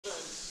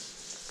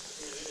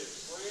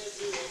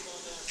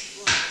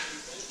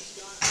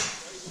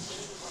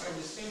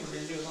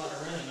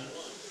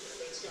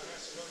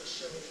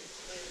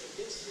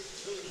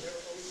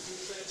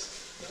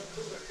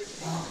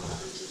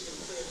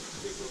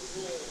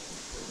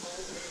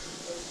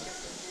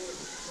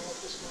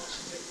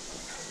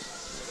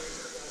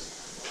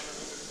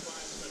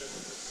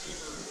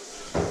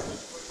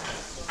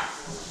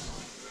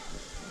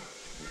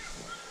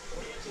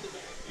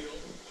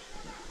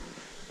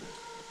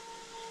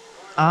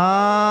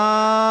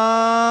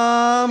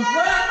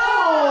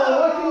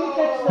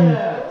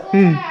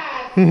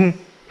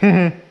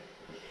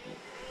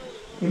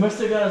He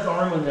must have got his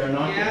arm in there and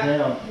knocked it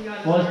down.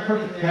 Well, it's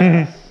perfect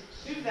pass.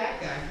 Who's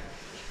that guy?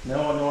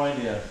 No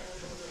idea.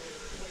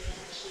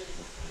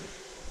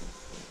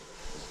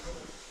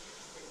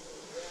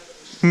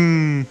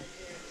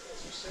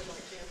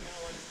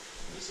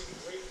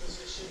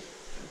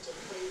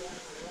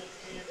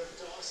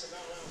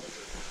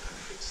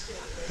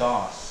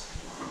 Doss.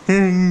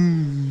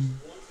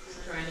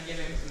 Trying to give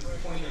him some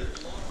pointers.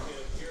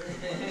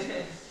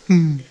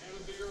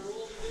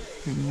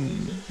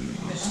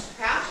 This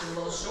pass is a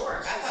little short.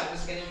 I thought it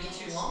was going to be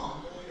too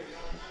long.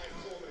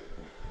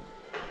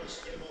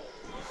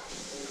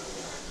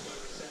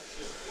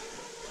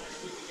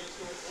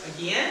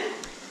 Again?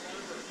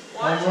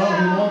 Watch He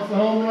out. wants the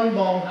home run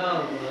ball.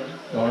 Oh, good.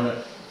 Darn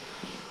it.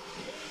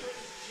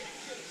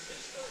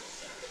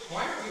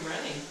 Why aren't we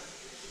running?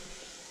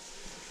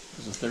 It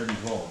was a 3rd and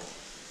 12.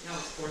 No,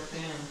 it's 4th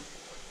down.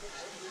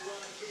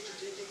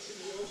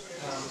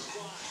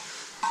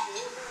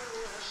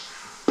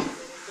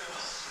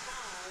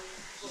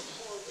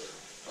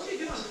 What did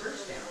he do on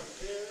 1st down?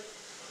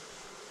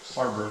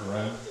 Harvard,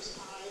 right?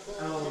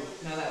 Oh,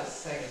 no, that was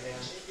 2nd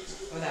down.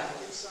 Oh, that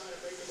was.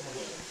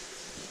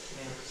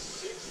 Yeah.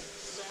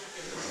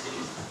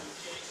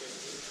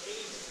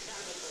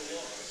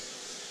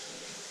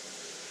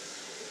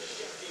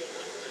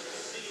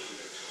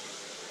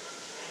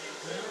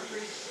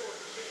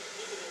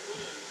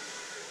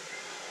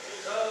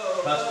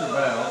 Buster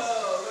bounce.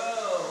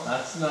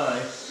 That's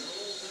nice.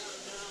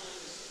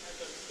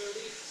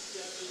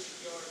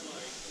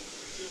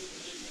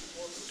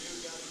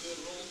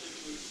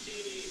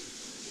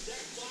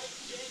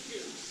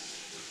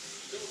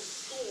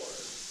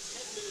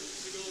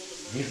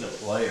 He's a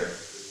player.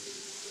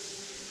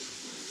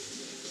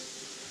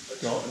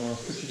 Don't you want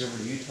to switch it over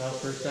to Utah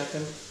for a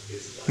second?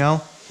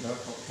 No? No?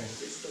 Okay.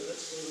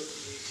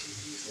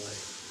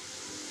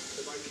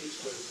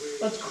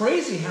 That's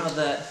crazy how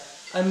that...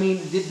 I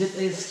mean, did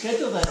they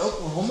schedule that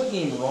Oklahoma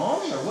game wrong,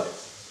 or what?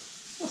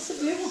 What's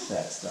the deal with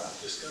that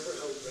stuff?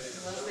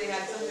 Unless they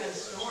had some kind of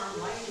storm,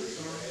 lightning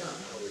storm or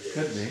something.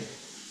 Could be.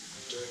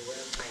 During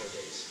Ram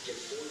holidays, get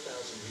 4,000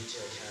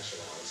 retail cash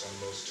allowance on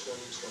most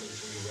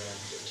 2023 Ram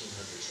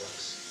 1500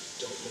 trucks.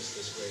 Don't miss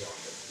this great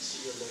offer.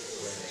 See your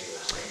local Ram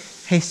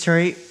dealers. Hey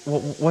Siri,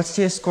 what's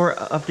the score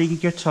of the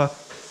Utah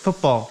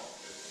football?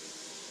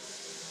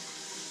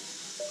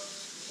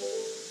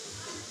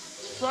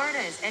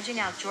 Florida is edging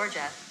out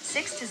Georgia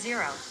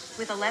 6-0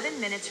 with 11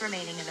 minutes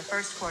remaining in the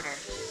first quarter.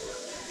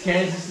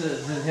 Kansas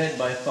is ahead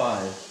by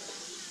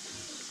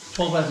 5.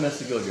 12 minutes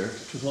to go, Jared.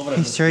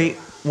 Hey Siri,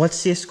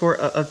 what's the score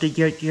of the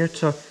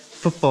Utah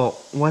football?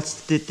 What's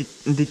the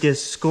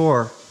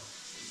score?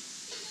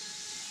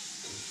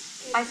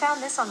 I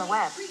found this on the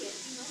web.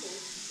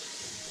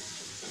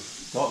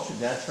 Well, should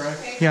that try?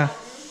 Okay, Yeah.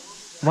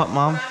 What,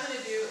 Mom? What I'm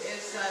going to do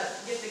is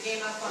get the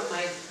game up on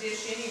my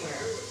dish anywhere.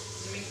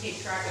 Let me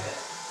keep track of it.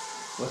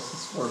 What's the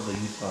score of the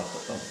Utah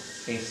football?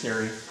 Hey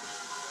Siri,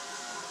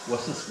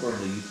 what's the score of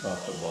the Utah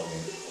football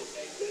game?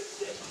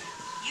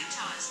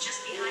 Utah is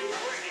just behind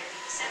Oregon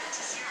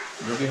 7-0.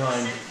 You're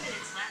behind. 7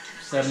 minutes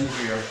left in the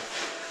 7-0.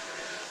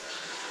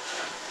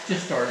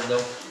 Just started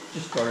though.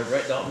 Just started,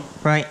 right, Dalton?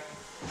 Right.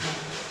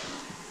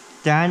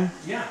 Dan,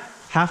 Yeah.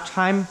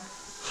 halftime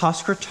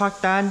Husker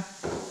talk, Dan?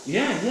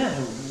 Yeah.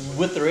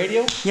 With the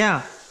radio?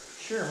 Yeah.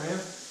 Sure, man.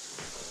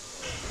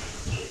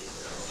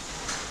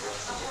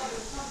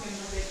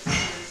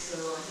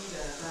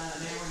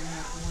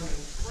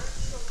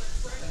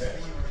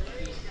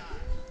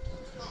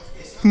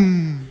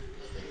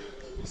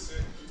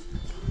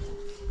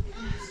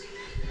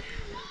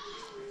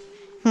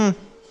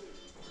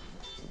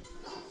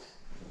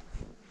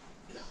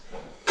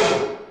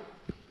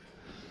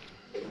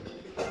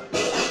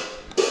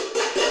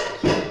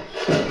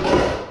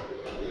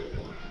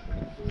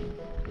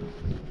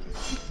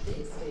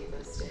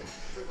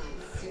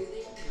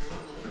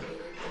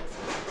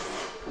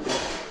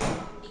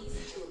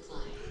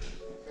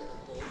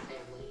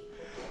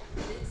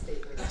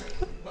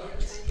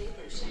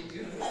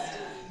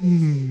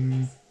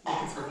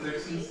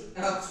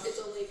 It's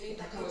only paint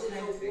that comes in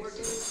award-winning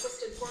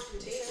twisted pork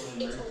container.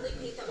 It's only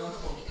paint that will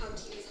help become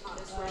TV's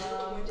hottest brand.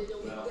 Where did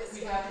you make this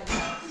guy?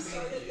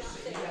 Started that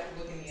thing.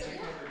 So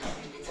yeah,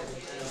 it's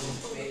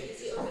only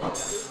easy opening,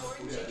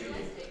 newborn,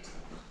 ginger-like paint.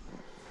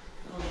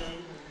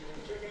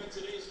 Check out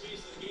today's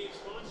piece of the game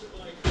sponsored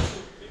by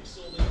Google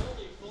Pixel, the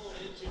only phone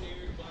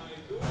engineered by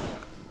Google.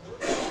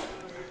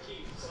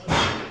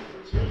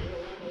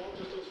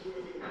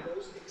 The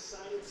most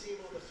excited team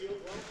on the field.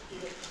 Well, you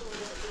know, coming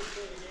out of the first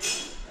play of the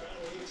game.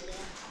 Rattle into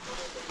that.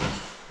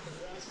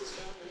 Nebraska's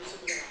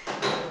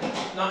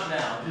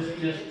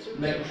just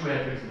making sure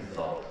everything's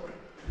resolved.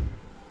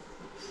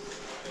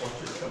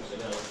 Once it comes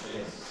down,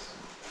 yes.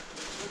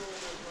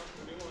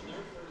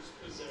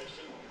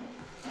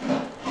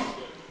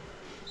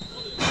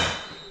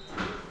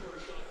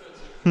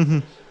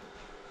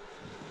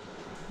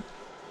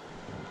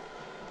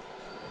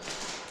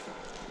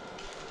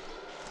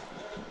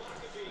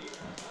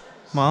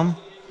 Mom?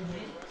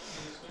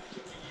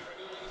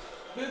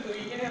 Boo Boo,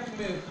 you're gonna have to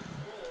move.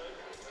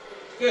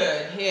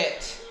 Good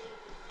hit.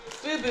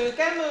 Boo Boo,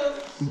 gotta move.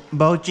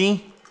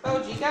 Boji?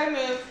 Boji, gotta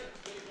move.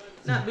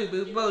 Not Boo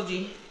Boo,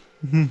 Boji.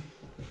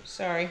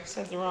 Sorry,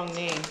 said the wrong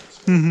name.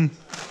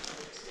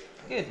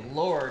 Good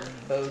Lord,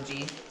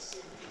 Boji.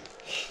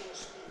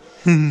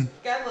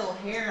 Got a little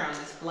hair on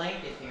this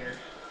blanket here.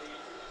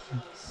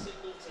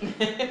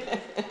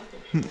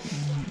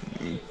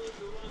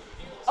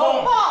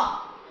 Oh, Mom!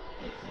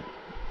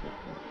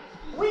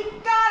 We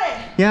got it!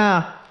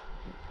 Yeah.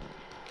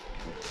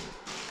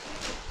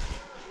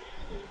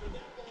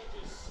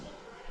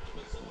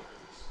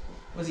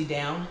 Was he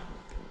down?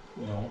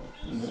 No.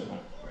 No.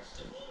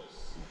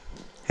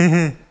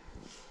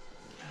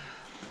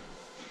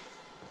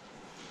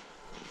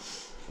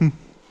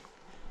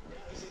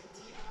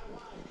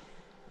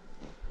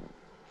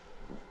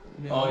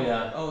 Oh,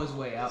 yeah. Oh, it was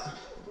way out.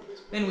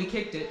 Then we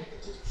kicked it.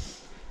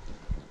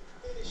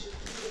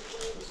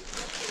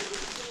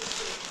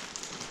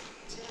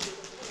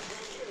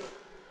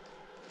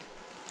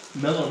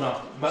 Butler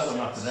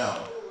knocked it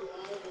out.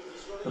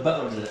 The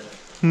Butler did it.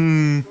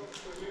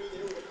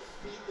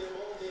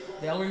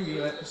 They'll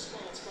review it.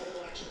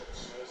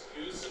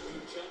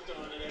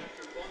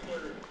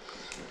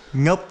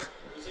 Nope.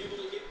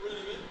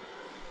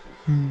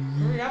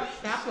 Hurry up,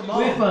 snap the ball.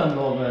 We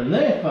fumbled and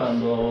they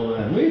fumbled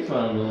and we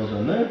fumbled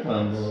and they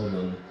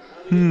fumbled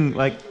and...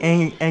 Like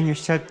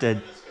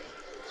intercepted.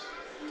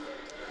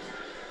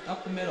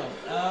 Up the middle.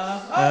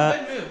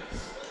 Good move.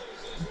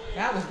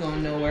 That was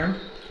going nowhere.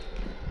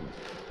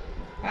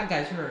 That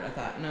guy's hurt, I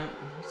thought. No.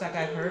 Is that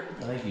guy hurt?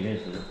 I think he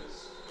is.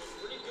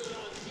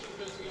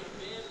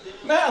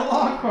 Matt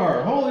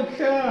Lockhart, holy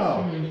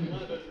cow!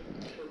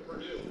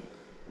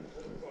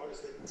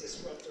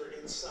 Disruptor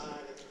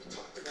inside, and we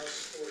talked about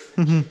sport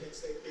defense.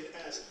 They've been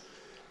as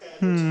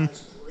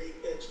advertised, great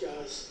edge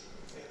guys,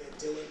 and then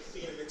Dylan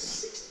Thieneman,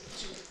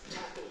 62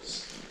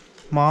 tackles.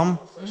 Mom?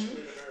 Freshman in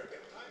America.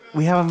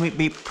 We haven't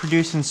been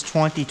produced since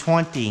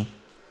 2020.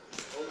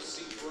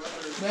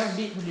 We haven't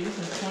beat Purdue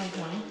since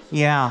 2020.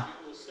 Yeah.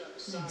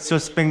 So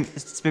it's been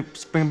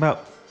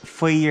about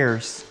 4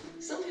 years.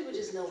 Some people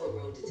just know what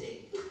road to take.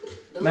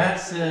 Matt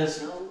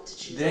says,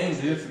 dang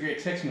dude, forget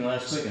to text me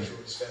last weekend.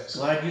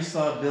 Glad you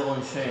saw Bill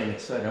and Shane.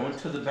 Excited. I went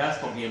to the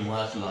basketball game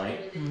last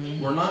night.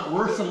 We're not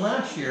worse than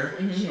last year,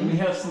 and we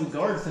have some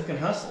guards that can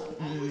hustle.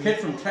 Kid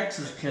from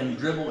Texas can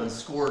dribble and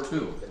score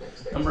too.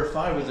 Number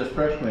 5 was a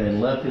freshman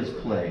and loved his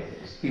play.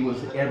 He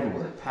was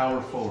everywhere,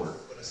 power forward.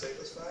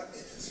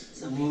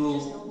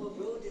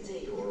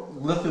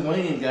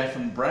 Lithuanian guy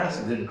from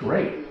Nebraska did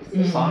great.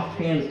 Soft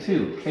hands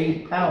too.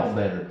 Cade Powell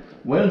better.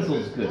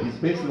 Wenzel's good. He's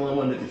basically the only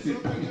one that can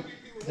shoot.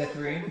 That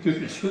three? Who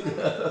can shoot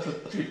a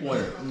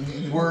three-pointer.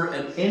 We're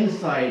an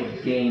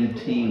inside game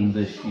team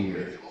this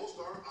year.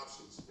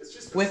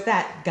 With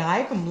that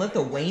guy from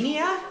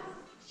Lithuania?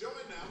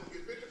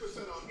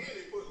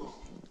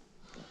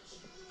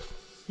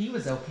 He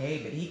was okay,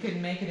 but he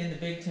couldn't make it in the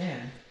Big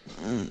Ten.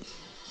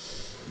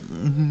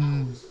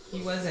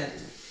 He wasn't.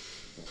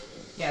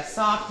 Yeah,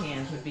 soft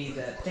hands would be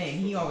the thing.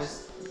 He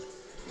always.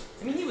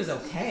 I mean, he was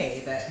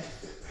okay, but.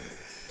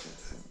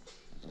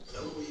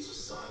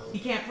 He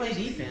can't play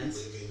defense,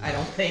 I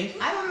don't think.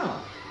 I don't know.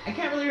 I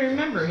can't really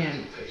remember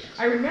him.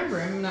 I remember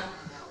him not.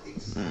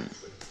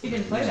 He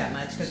didn't play that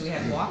much because we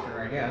had Walker,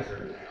 I guess.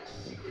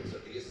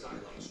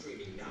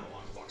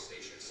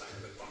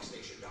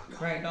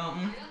 Right,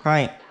 Dalton?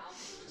 Right.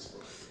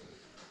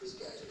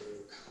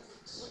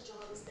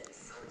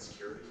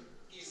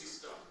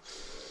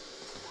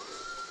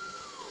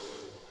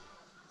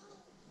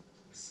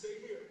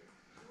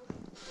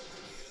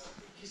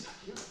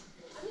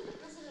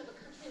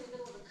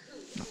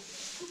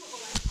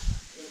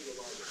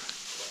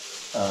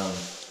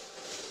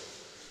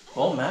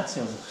 Well, Matt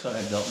sounds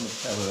excited, Dalton,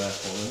 to have a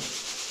basketball room.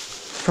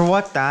 For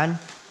what, Dad?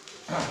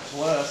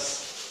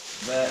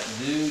 Plus, that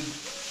dude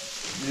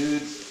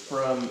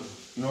from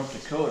North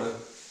Dakota,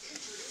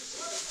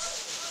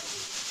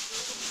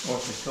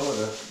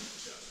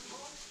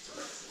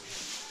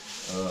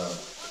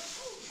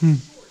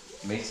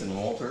 Mason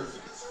Walters.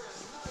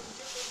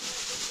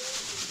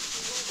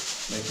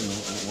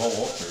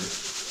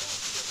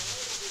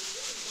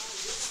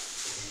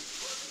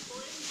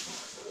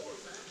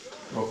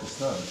 Broke his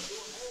thumb.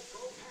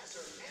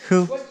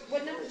 Who?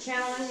 What number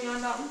channel is he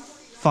on, Dalton?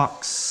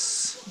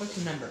 Fox. What's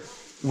the number?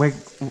 We're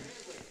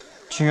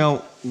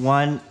channel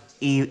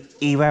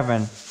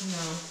 111. No.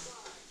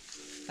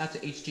 That's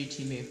an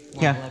HGTV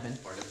 111. Yeah.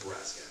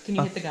 Can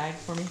you hit the guide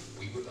for me?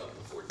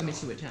 Let me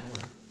see what channel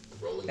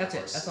we're on. That's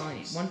it. That's all I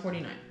need.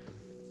 149.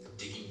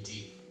 Digging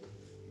deep,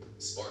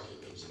 sparking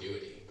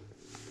ingenuity,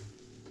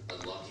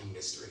 unlocking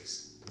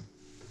mysteries,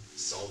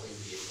 solving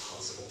the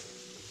impossible,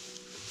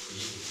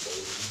 creating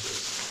bold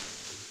futures.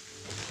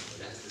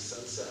 And as the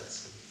sun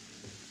sets,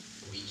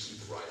 we keep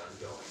right on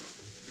going.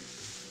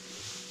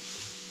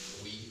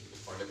 We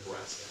are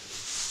Nebraska,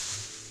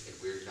 and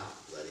we're not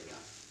letting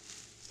up.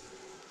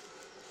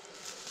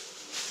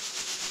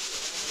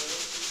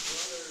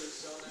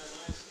 Brothers on that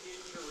last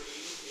injury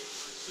in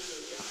pursuit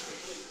of young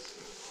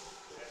athletes.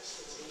 That's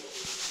the team.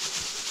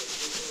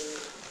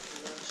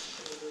 Left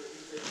shoulder, he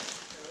did.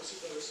 Now, let's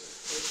see, brothers,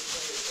 great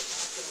players. The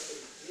top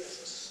company, he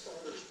has a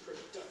starter's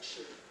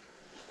production.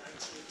 19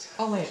 tackles.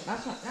 Oh wait,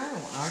 that's not. I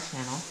don't want our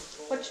channel.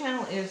 What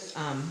channel is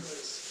Not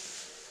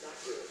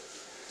good.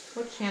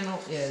 What channel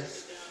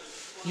is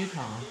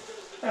Utah?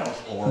 That was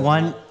horrible.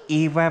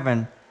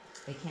 111.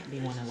 They can't be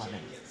 111.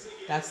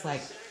 That's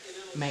like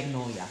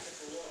Magnolia.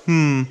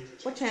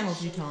 What channel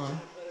is Utah on?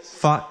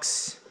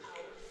 Fox.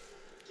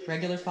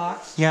 Regular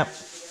Fox? Yep.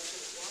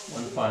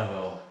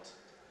 150.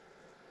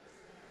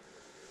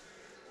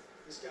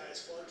 This guy is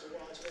fun to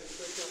watch. Man, he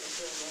breaks down the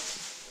film.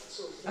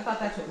 So I thought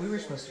that's what we were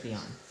supposed to be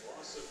on.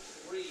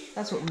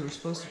 That's what we were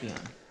supposed to be on.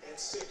 and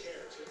sick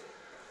hair, too.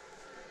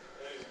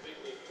 That is big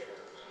league care.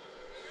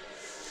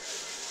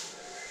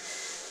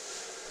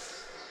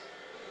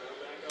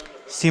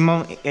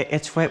 Simon,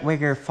 it's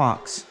regular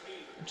Fox.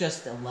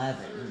 Just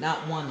 11,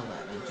 not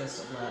 111,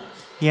 just 11.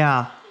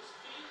 Yeah.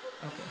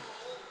 Okay.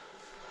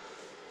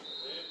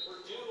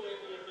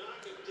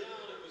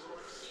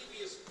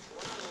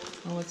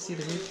 Well, let's see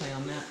the replay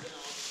on that.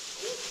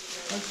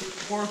 Let's see,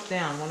 4th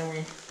down. What are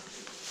we?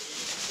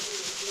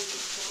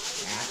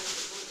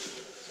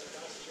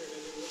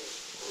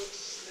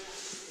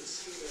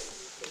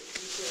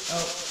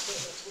 Oh.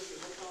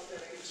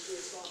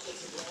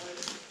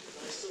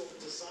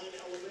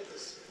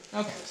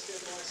 Okay.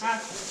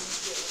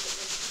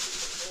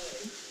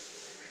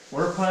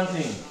 We're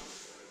punting.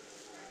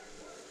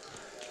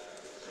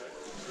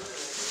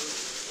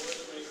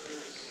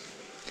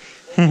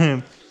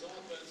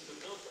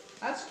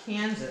 That's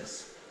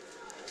Kansas.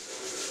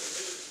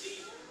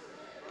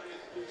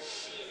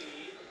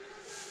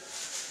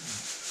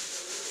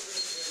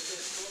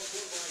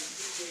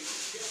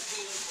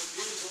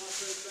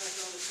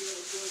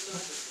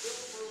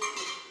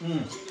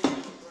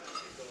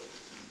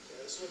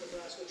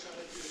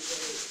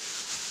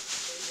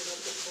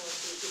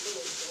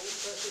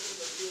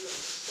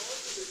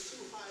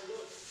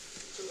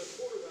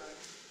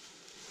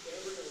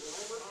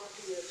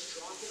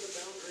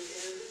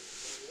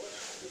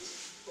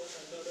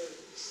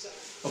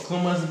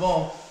 Oklahoma has the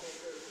ball.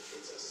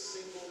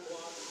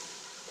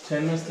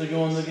 10 minutes to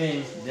go in the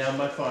game. Down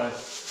by 5.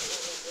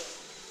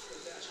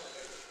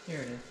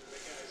 Here it is.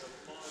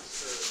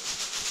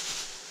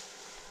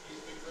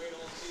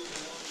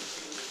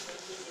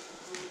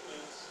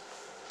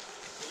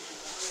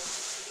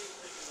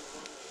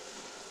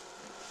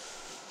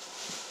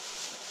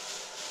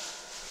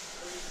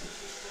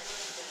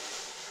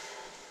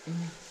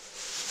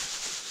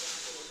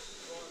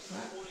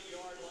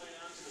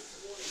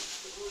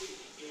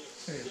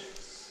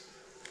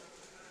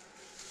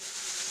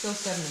 Still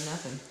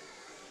 7-0.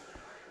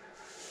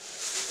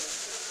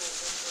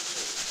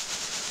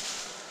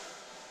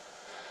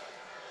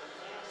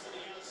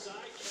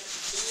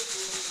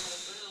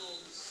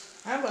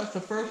 How about the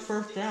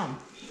first down?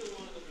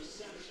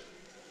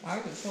 Why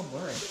is it so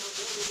blurry?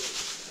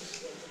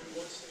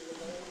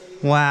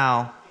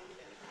 Wow.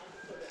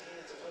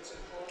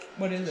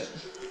 What is it?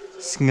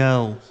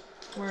 Snow.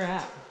 Where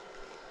at?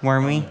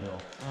 Wormy.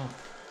 Oh.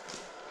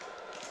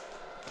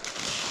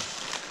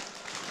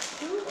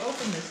 Who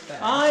opened this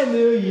bag? I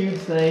knew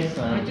you'd say I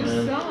something.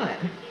 just saw it.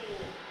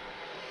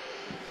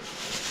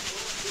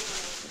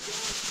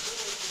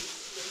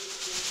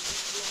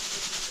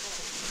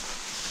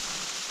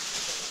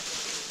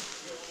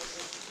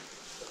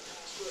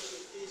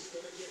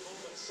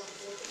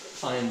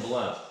 Pine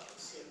Bluff.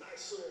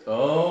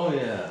 Oh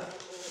yeah.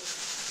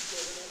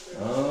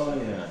 Oh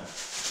yeah.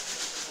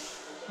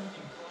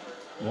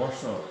 More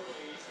so.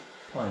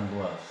 Pine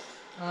Bluff.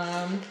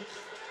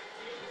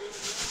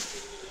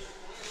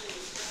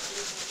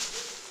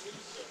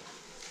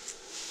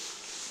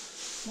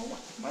 Well,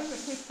 why does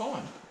it keep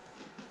going?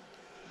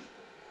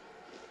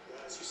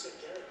 As you said,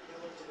 Garrett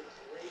Miller did a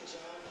great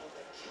job on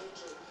the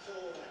counter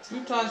pull.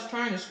 Utah's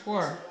trying to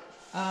score.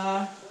 No. I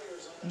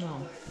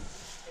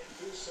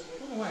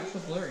don't know why it's so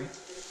blurry.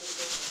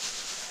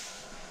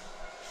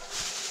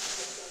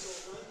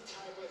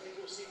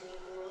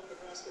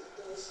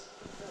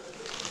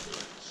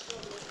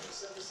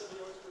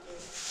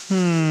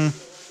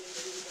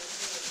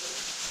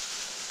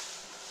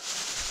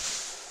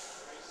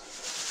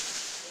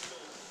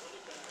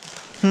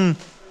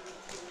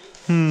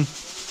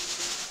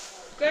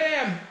 Get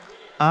him!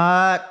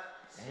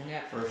 Dang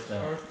it. First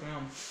down. First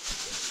down.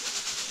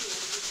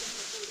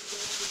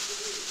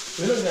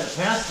 We don't got a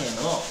pass game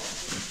at all.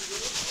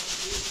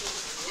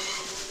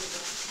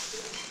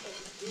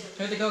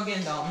 Here they go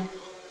again, Dalton.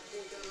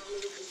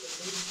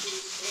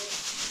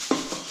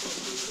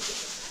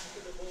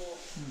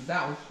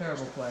 That was a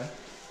terrible play.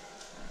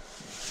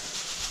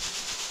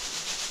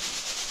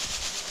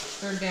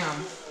 Third down.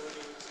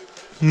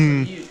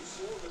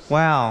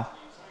 Wow.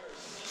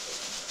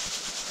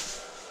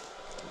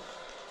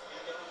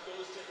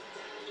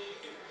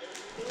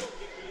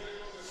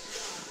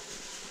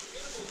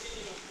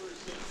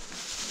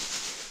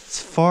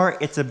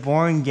 It's a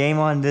boring game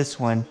on this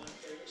one.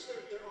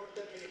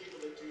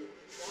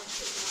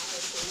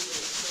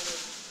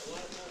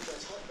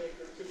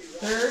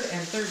 Third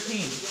and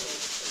 13.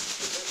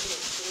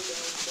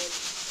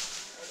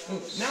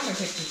 Ooh, now my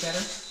picture's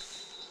better.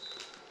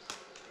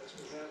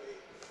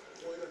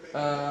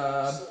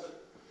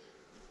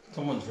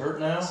 Someone's hurt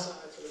now?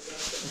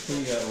 Okay,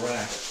 you got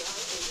racked.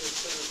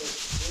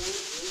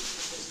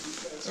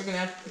 We're gonna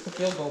have to kick a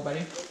field goal,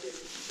 buddy.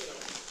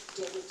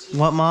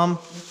 What, Mom?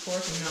 It's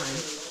 4th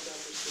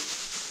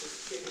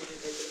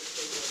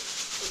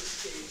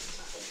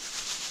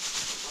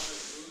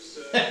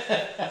and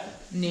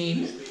 9.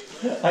 Knee.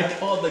 I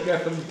called the guy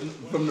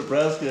from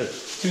Nebraska,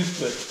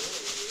 Toothpick.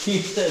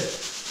 He said,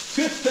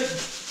 Toothpick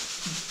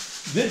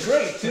did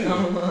great too.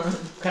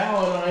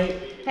 Kyle and I.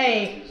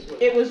 Hey,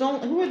 it was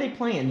only, who are they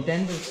playing?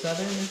 Denver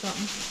Southern or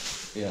something?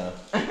 Yeah.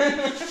 I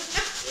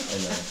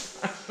know.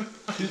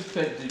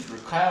 Toothpick did.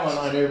 Kyle and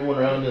I and everyone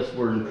around us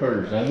were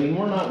encouraged. I mean,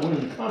 we're not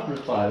winning the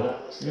conference title,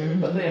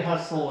 but they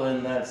hustle,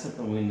 and that's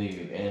something we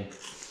need. And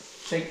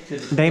take to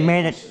the. They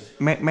made it,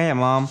 made it,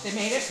 Mom. They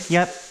made it?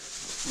 Yep.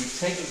 We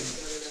take it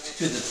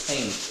to the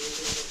paint,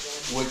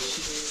 which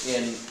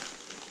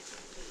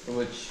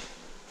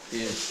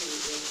is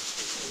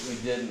we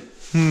didn't.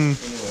 Well, Anyway.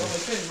 we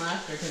couldn't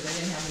last year because they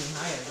didn't have any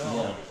high at all.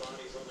 Yeah.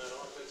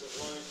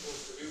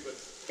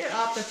 Get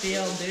off the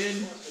field,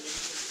 dude.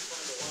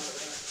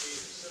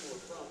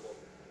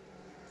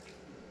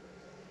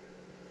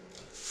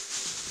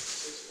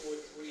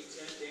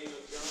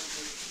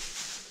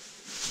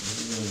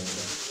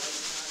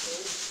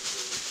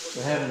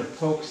 We're having a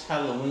Pokes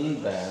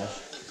Halloween bash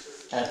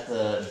at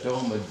the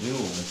Dome of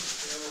Doom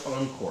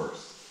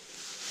concourse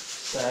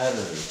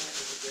Saturday.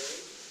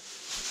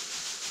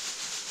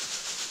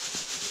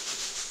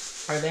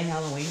 Are they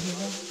Halloween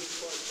people?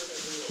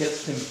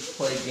 Kids can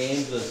play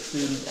games with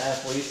student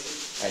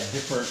athletes at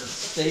different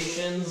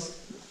stations,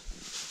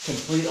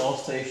 complete all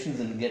stations,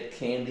 and get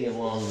candy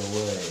along the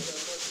way.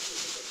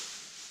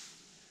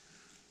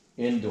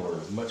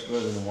 Indoors, much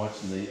better than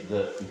watching the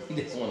he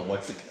doesn't want to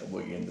watch the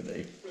Cowboy game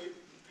today.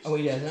 Oh,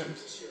 he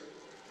doesn't?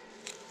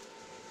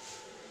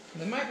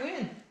 They might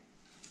win.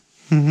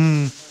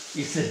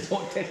 He said,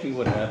 don't text me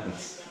what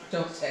happens.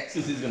 Don't text.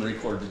 Because he's going to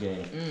record the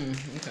game.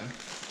 Okay.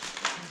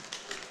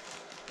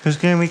 Who's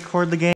gonna record the game?